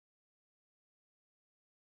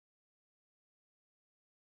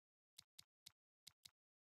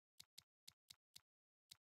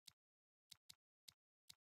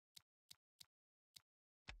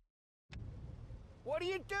What are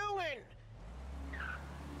you doing?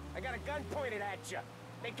 I got a gun pointed at you.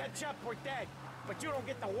 They catch up, we're dead. But you don't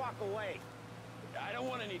get to walk away. I don't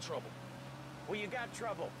want any trouble. Well, you got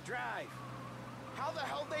trouble. Drive. How the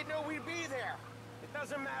hell they know we'd be there? It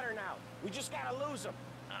doesn't matter now. We just gotta lose them.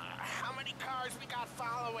 How many cars we got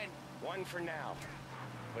following? One for now.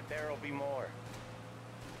 But there'll be more.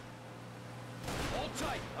 Hold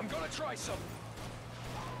tight. I'm gonna try something.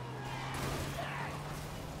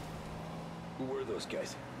 Who were those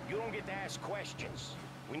guys? You don't get to ask questions.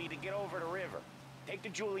 We need to get over the river. Take the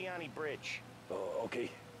Giuliani Bridge. Oh,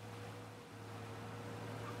 okay.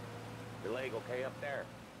 Your leg okay up there?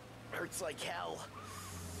 Hurts like hell.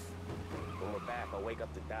 When we're back, I'll wake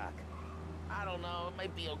up the doc. I don't know, it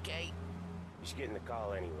might be okay. He's getting the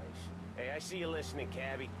call anyways. Hey, I see you listening,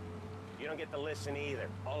 cabbie. You don't get to listen either.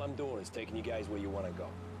 All I'm doing is taking you guys where you want to go.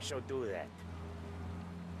 So do that.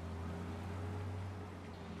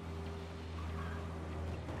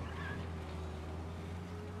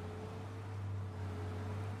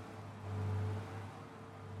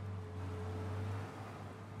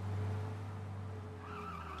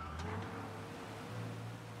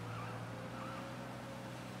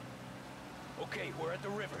 Okay, we're at the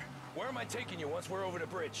river. Where am I taking you once we're over the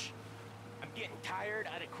bridge? I'm getting tired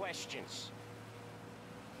out of questions.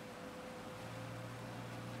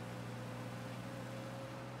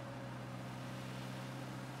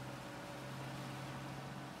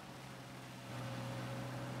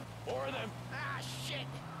 More of them. Ah, shit!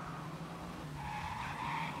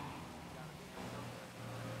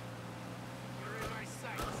 You're in my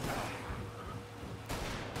sights.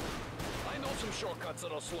 I know some shortcuts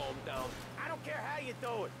that'll slow them down. I don't care how you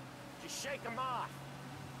do it. Just shake them off.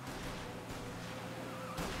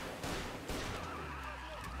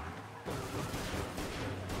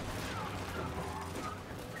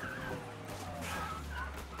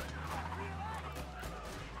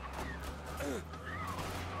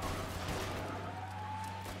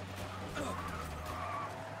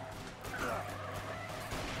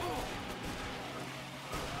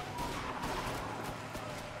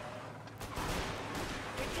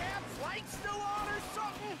 Lights still on or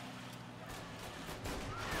something?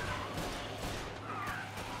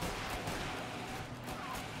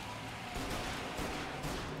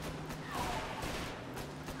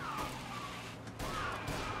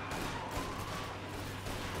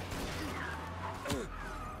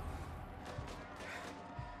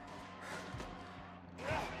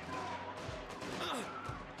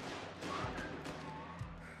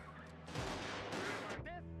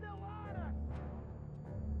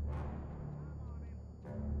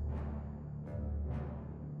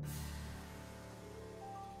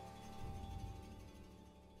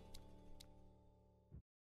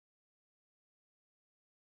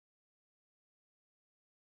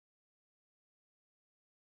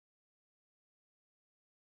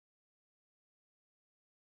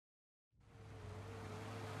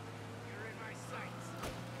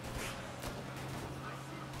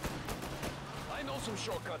 I know some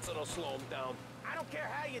shortcuts that'll slow them down. I don't care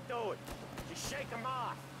how you do it. Just shake them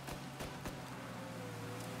off.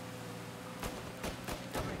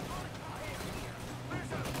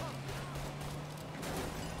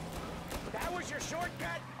 That was your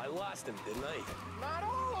shortcut? I lost him, didn't I? Not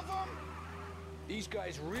all of them! These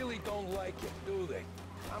guys really don't like it, do they?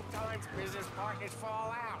 Sometimes business partners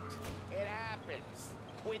fall out. It happens.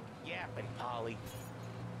 Quit yapping, Polly.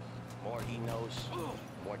 More he knows,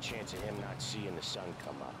 more chance of him not seeing the sun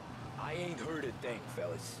come up. I ain't heard a thing,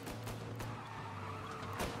 fellas.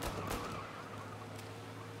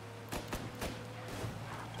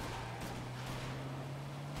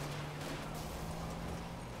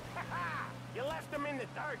 You left him in the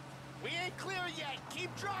dirt. We ain't clear yet.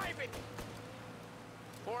 Keep driving.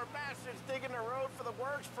 Poor bastards digging the road for the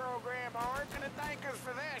works program aren't gonna thank us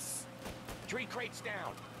for this. 3 crates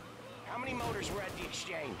down. How many motors were at the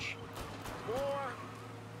exchange? 4,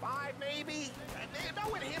 5 maybe?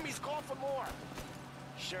 Knowing him, he's called for more.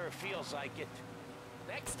 Sure feels like it.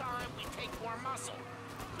 Next time, we take more muscle.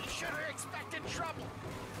 We should have expected trouble.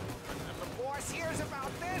 If the boss hears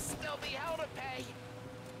about this, there'll be hell to pay.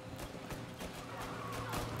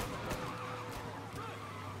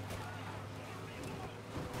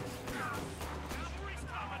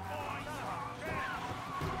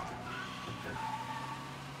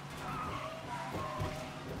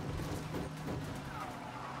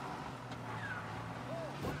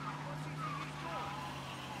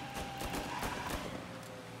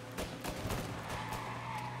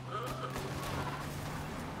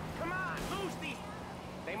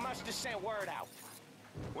 They must have sent word out.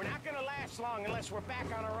 We're not gonna last long unless we're back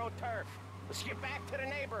on our own turf. Let's get back to the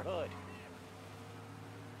neighborhood.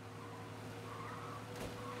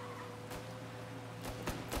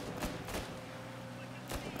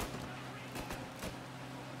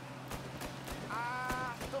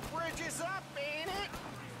 is up, ain't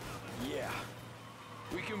it? Yeah.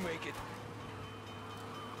 We can make it.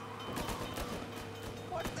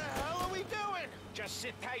 What the hell are we doing? Just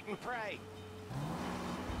sit tight and pray.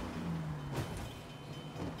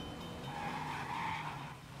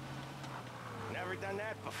 Never done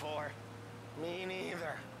that before. Me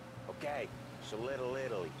neither. Okay, so Little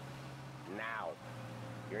Italy. Now.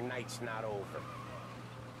 Your night's not over.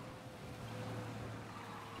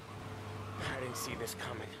 I didn't see this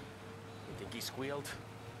coming. You think he squealed?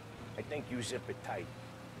 I think you zip it tight.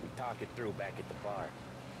 We talk it through back at the bar.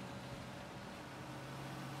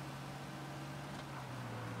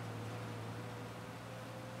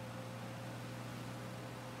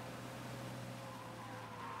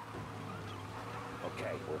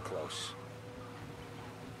 Okay, we're close.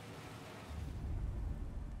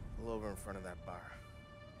 Pull over in front of that bar.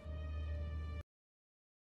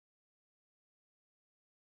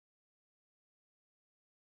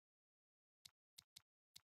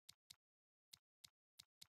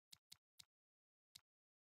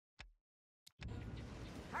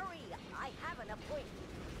 Hurry! I have an appointment.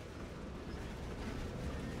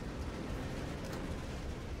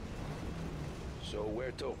 So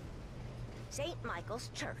where to? St. Michael's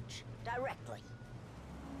Church, directly.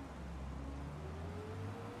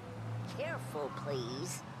 Careful,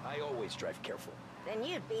 please. I always drive careful. Then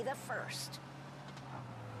you'd be the first.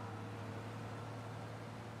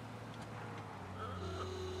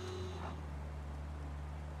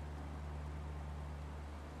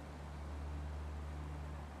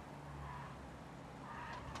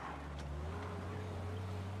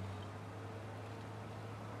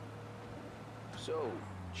 So,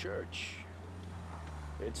 church.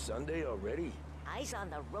 It's Sunday already? Eyes on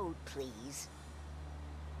the road, please.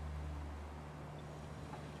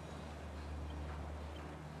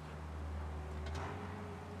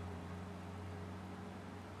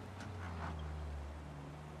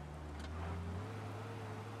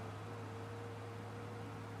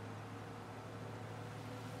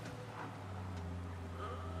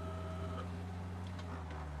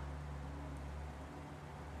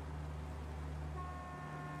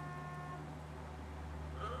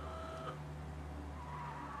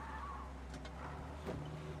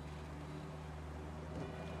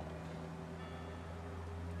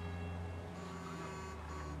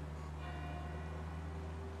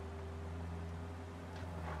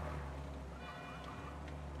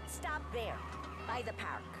 Stop there, by the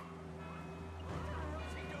park.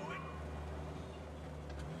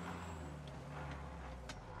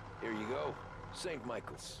 Here you go. St.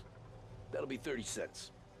 Michael's. That'll be 30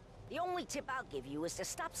 cents. The only tip I'll give you is to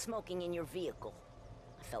stop smoking in your vehicle.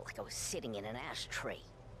 I felt like I was sitting in an ashtray.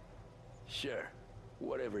 Sure.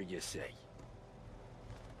 Whatever you say.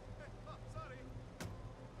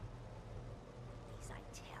 These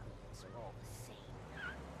Italians are all the same.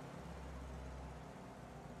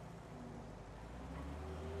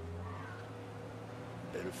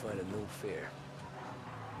 Better find a new fare.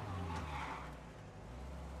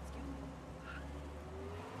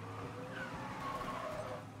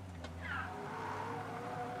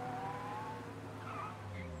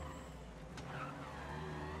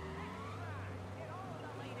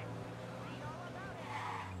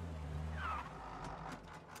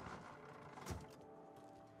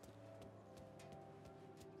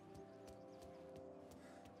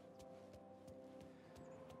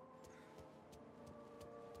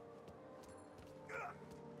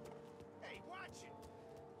 Hey, watch it!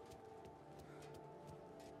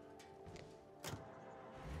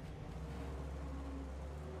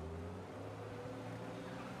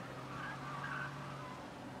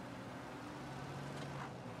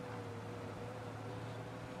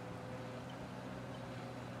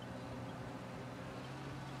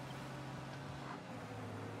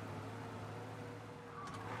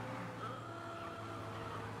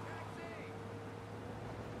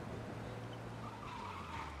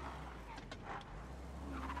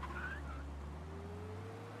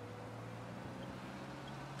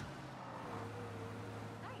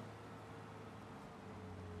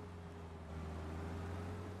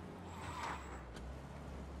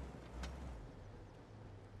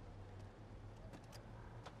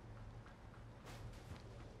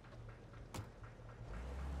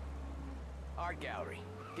 Art gallery.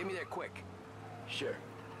 Get me there quick. Sure.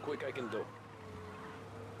 Quick I can do.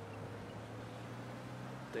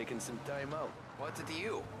 Taking some time out. What's it to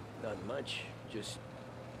you? Not much. Just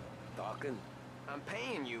talking. I'm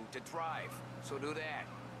paying you to drive, so do that.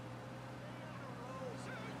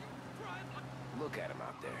 Look at him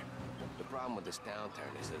out there. The problem with this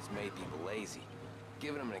downturn is that it's made people lazy,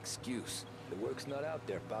 giving them an excuse. The work's not out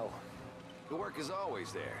there, pal. The work is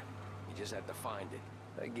always there. You just have to find it.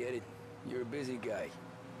 I get it. You're a busy guy.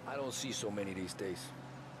 I don't see so many these days.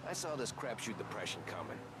 I saw this crapshoot depression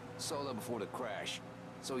coming. Sold up before the crash.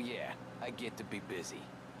 So yeah, I get to be busy.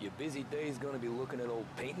 Your busy day's gonna be looking at old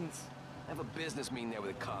paintings? I have a business meeting there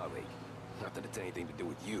with a colleague. Not that it's anything to do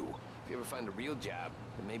with you. If you ever find a real job,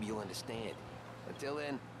 then maybe you'll understand. Until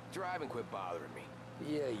then, drive and quit bothering me.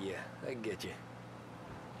 Yeah, I get you.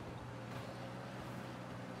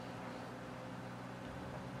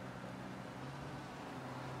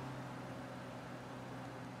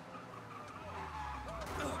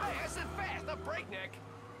 Hey, I said fast, not breakneck.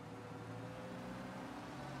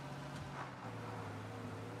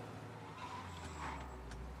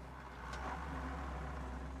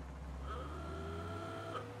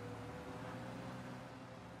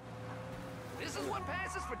 This is what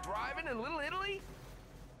passes for driving in Little Italy?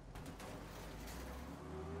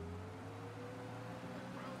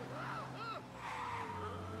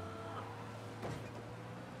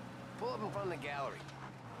 Pull up in front of the gallery.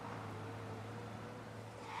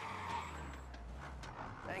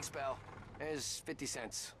 Thanks, pal. There's 50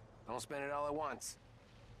 cents. Don't spend it all at once.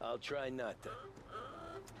 I'll try not to.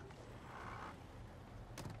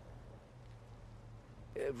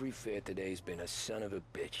 Every fare today's been a son of a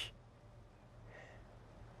bitch.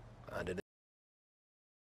 On to the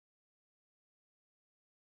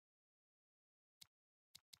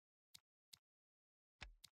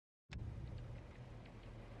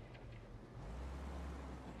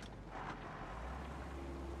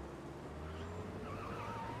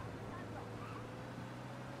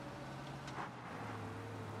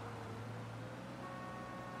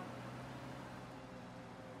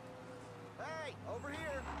Hey, over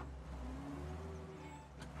here.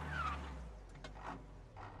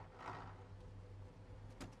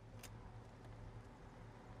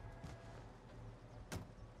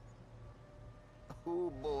 Oh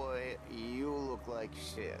boy, you look like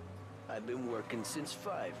shit. I've been working since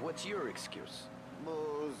 5. What's your excuse?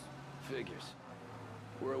 Booze. Figures.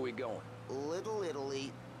 Where are we going? Little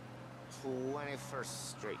Italy, 21st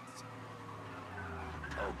Street.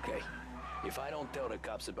 Okay. If I don't tell the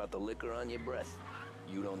cops about the liquor on your breath,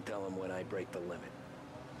 you don't tell them when I break the limit.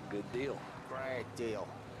 Good deal. Great deal.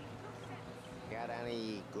 Got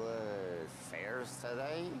any good fares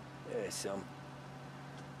today? Yeah, some.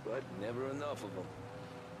 But never enough of them.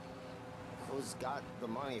 Who's got the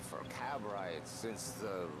money for cab rides since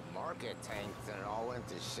the market tanked and it all went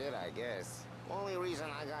to shit, I guess? Only reason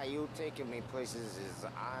I got you taking me places is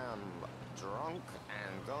I am drunk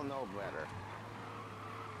and don't know better.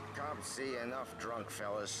 Cops see enough drunk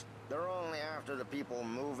fellas. They're only after the people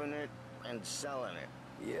moving it and selling it.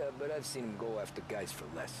 Yeah, but I've seen them go after guys for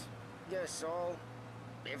less. Guess so.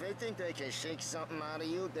 If they think they can shake something out of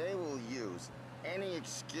you, they will use any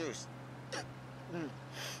excuse.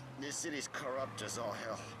 This city's corrupt as all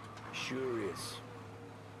hell. Sure is.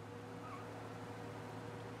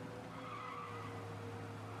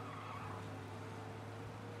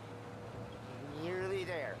 Nearly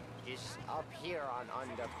there. Just up here on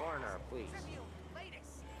the corner, please.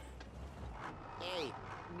 Hey,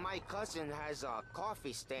 my cousin has a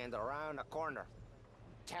coffee stand around the corner.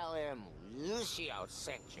 Tell him Lucio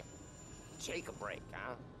sent you. Take a break,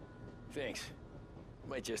 huh? Thanks.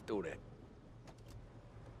 Might just do that.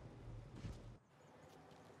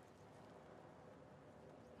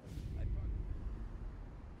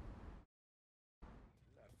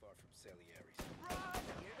 Not far from Salieri's.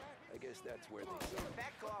 I guess that's where they sell.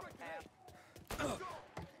 Back off, pal.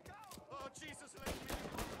 Oh, Jesus, let me.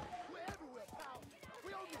 We're everywhere, pal.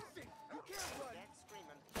 We own this thing. You can't run. Get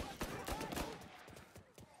screaming.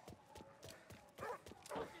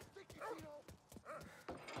 Sticky, Tito.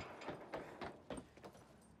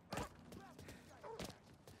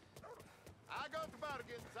 I got the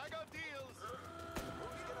bargains. I got deals.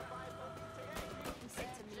 Who's gonna buy from me today? He said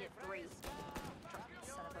to me at 3. Drunken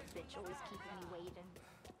son of a bitch, always keeping me waiting.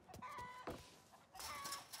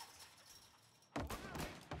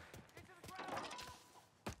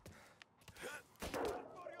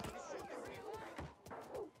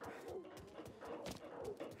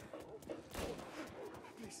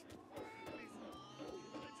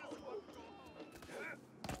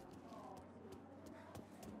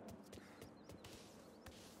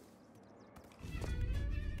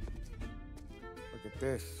 Look at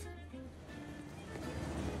this.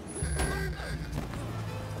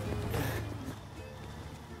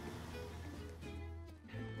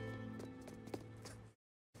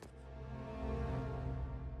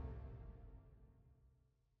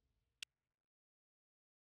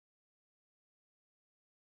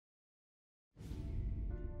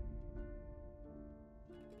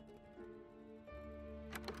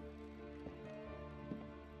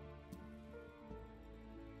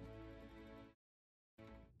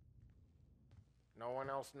 No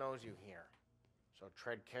one else knows you here. So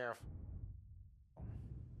tread careful.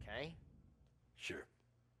 Okay? Sure.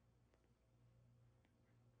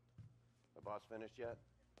 The boss finished yet?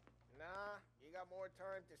 Nah, you got more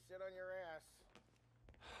time to sit on your ass.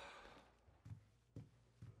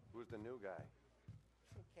 Who's the new guy?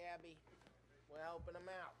 Some cabbie. We're helping him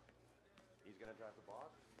out. He's gonna drive the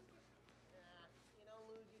boss? Nah, you don't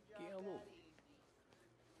lose your job Guillermo. that easy.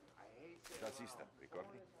 I hate Taxista,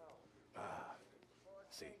 ricordi? Ah,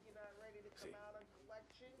 sì. You're not ready to come See. out on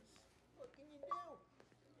collections? What can you do?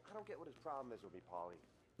 I don't get what his problem is with me, Paulie.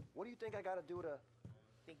 What do you think I gotta do to...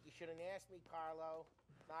 Think you shouldn't ask me, Carlo.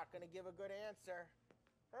 Not gonna give a good answer.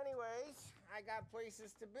 Anyways, I got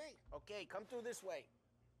places to be. Okay, come through this way.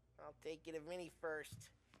 I'll take you to Vinny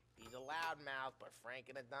first. He's a loudmouth, but Frank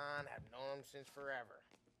and the Don have known him since forever.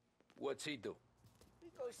 What's he do?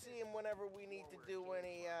 We go see him whenever we need to do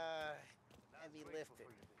any, heavy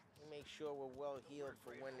lifting. We make sure we're well healed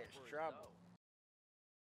for when there's trouble.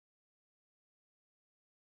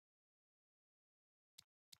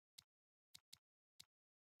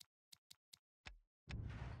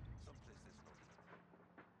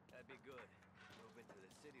 That'd be good. Move into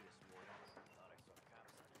the city this morning. Thought I saw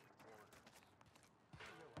cops on the corners.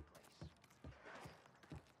 Guerrilla place.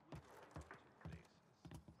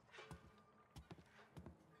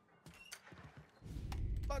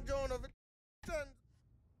 Buongiorno,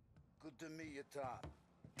 Good to meet you, Tom.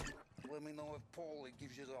 Let me know if Paulie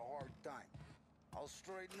gives you the hard time. I'll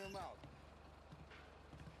straighten him out.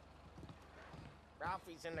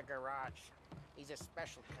 Ralphie's in the garage. He's a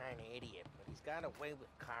special kind of idiot, but he's got a way with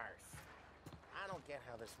cars. I don't get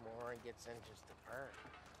how this moron gets in just to burn.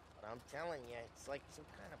 But I'm telling you, it's like some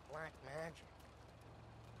kind of black magic.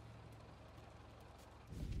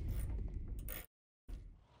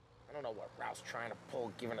 I don't know what Ralph's trying to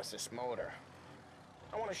pull giving us this motor.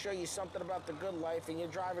 I want to show you something about the good life, and you're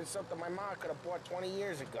driving something my mom could have bought 20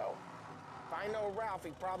 years ago. If I know Ralph,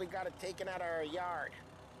 he probably got it taken out of our yard.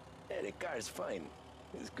 Yeah, the car's fine.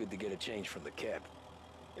 It's good to get a change from the cab.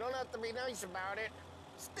 You don't have to be nice about it.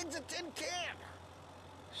 This thing's a tin can.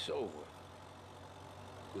 So,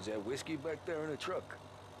 was that whiskey back there in the truck?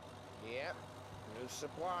 Yep, new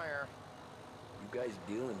supplier. You guys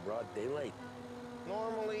deal in broad daylight?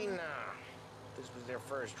 Normally, nah. This was their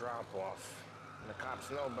first drop-off. And the cops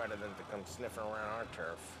know better than to come sniffing around our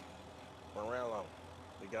turf. Morello,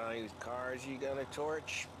 the guy whose cars you got a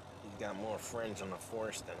torch, he's got more friends on the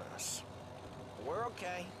force than us. But we're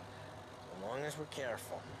okay, as long as we're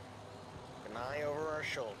careful. An eye over our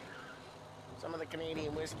shoulder. Some of the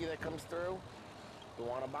Canadian whiskey that comes through, you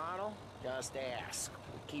want a bottle? Just ask.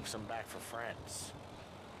 We keep some back for friends.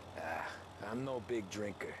 Ah, I'm no big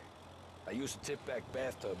drinker. I used to tip back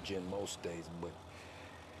bathtub gin most days, but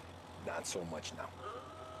not so much now.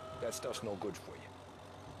 That stuff's no good for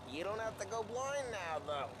you. You don't have to go blind now,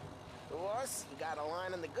 though. To us, you got a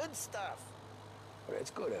line on the good stuff. Well,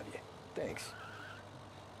 that's good of you. Thanks.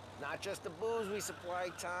 Not just the booze we supply,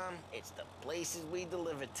 Tom. It's the places we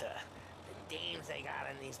deliver to. The dames they got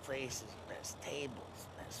in these places. There's tables,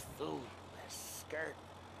 there's food, there's skirt.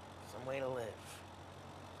 Some way to live.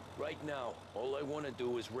 Right now, all I want to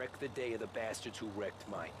do is wreck the day of the bastards who wrecked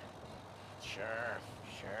mine. Sure,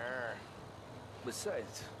 sure.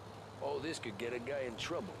 Besides, all this could get a guy in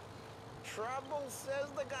trouble. Trouble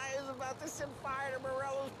says the guy is about to set fire to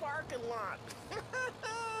Morello's parking lot.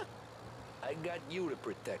 I got you to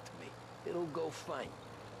protect me. It'll go fine.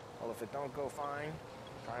 Well, if it don't go fine,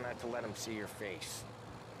 try not to let them see your face.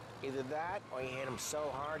 Either that, or you hit them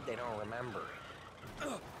so hard they don't remember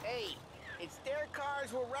it. Hey, it's their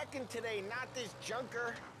cars we're wrecking today, not this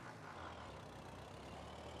junker.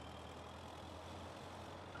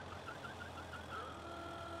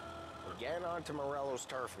 We're getting onto Morello's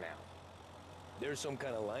turf now. There's some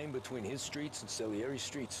kind of line between his streets and Salieri's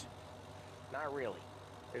streets. Not really.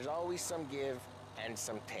 There's always some give and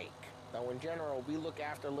some take. Though in general, we look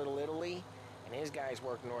after Little Italy, and his guys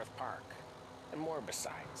work North Park. And more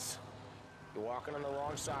besides. You're walking on the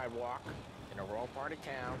wrong sidewalk, in a wrong part of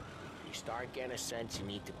town, you start getting a sense you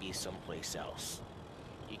need to be someplace else.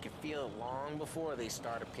 You can feel it long before they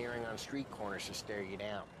start appearing on street corners to stare you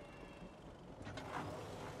down.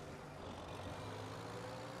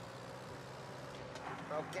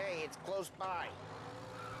 Okay, it's close by.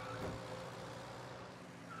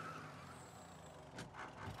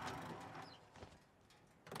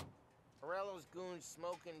 Morello's goons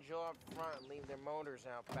smoke and jaw up front and leave their motors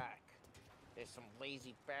out back. There's some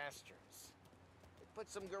lazy bastards. They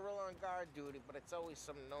put some gorilla on guard duty, but it's always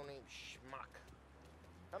some no-name schmuck.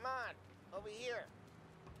 Come on, over here.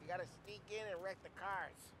 You gotta sneak in and wreck the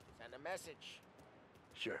cars. Send a message.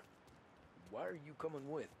 Sure. Why are you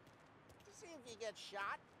coming with? To see if you get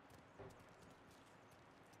shot.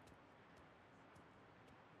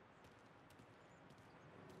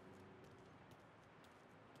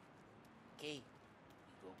 Key,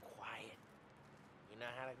 you go quiet. You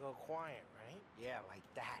know how to go quiet, right? Yeah, like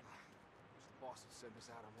that. Wish the boss would send us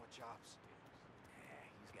out on more jobs. Yeah,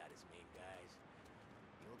 he's got his main guys.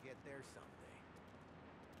 You'll get there someday.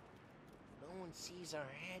 No one sees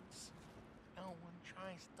our heads. No one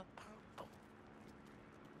tries to pop them.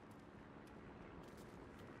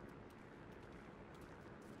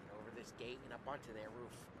 Get over this gate and up onto their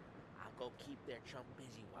roof. I'll go keep their chump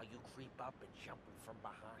busy while you creep up and jump him from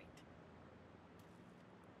behind.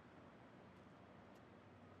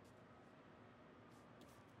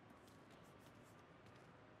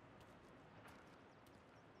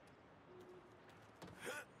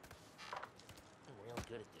 I'm real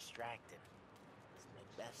good at distracting. It's my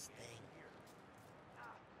best thing.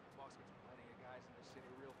 Boss gets plenty of guys in the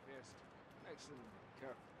city real pissed. Makes them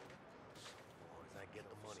careful. As long as I get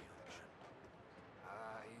the money,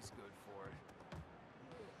 I'll He's good for it.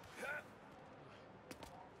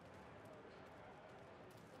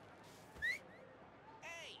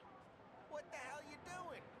 Hey! What the hell you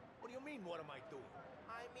doing? What do you mean, what am I doing?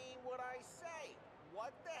 I mean what I say.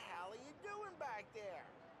 What the hell are you doing back there?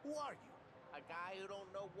 Who are you? A guy who don't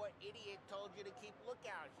know what idiot told you to keep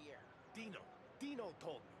lookout here. Dino. Dino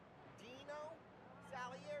told me. Dino?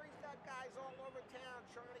 Salieri's got guys all over town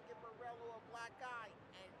trying to get Morello a black eye.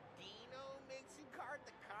 And Dino makes you guard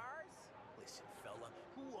the cars? Listen, fella,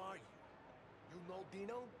 who are you? You know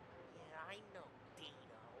Dino? Yeah, I know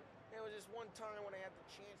Dino. There was this one time when I had the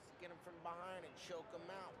chance to get him from behind and choke him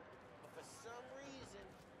out. But for some reason,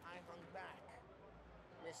 I hung back.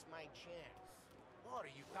 Missed my chance. What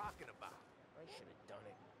are you talking about? I should have done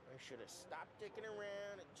it. I should have stopped dicking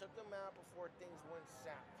around and took him out before things went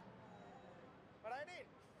south. But I didn't,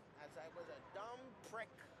 as I was a dumb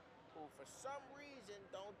prick who for some reason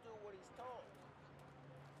don't do what he's told.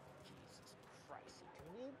 Jesus Christ, you can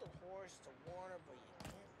leave the horse to water, but you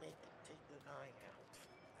can't make it take the guy out.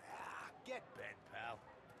 Ah, get bent,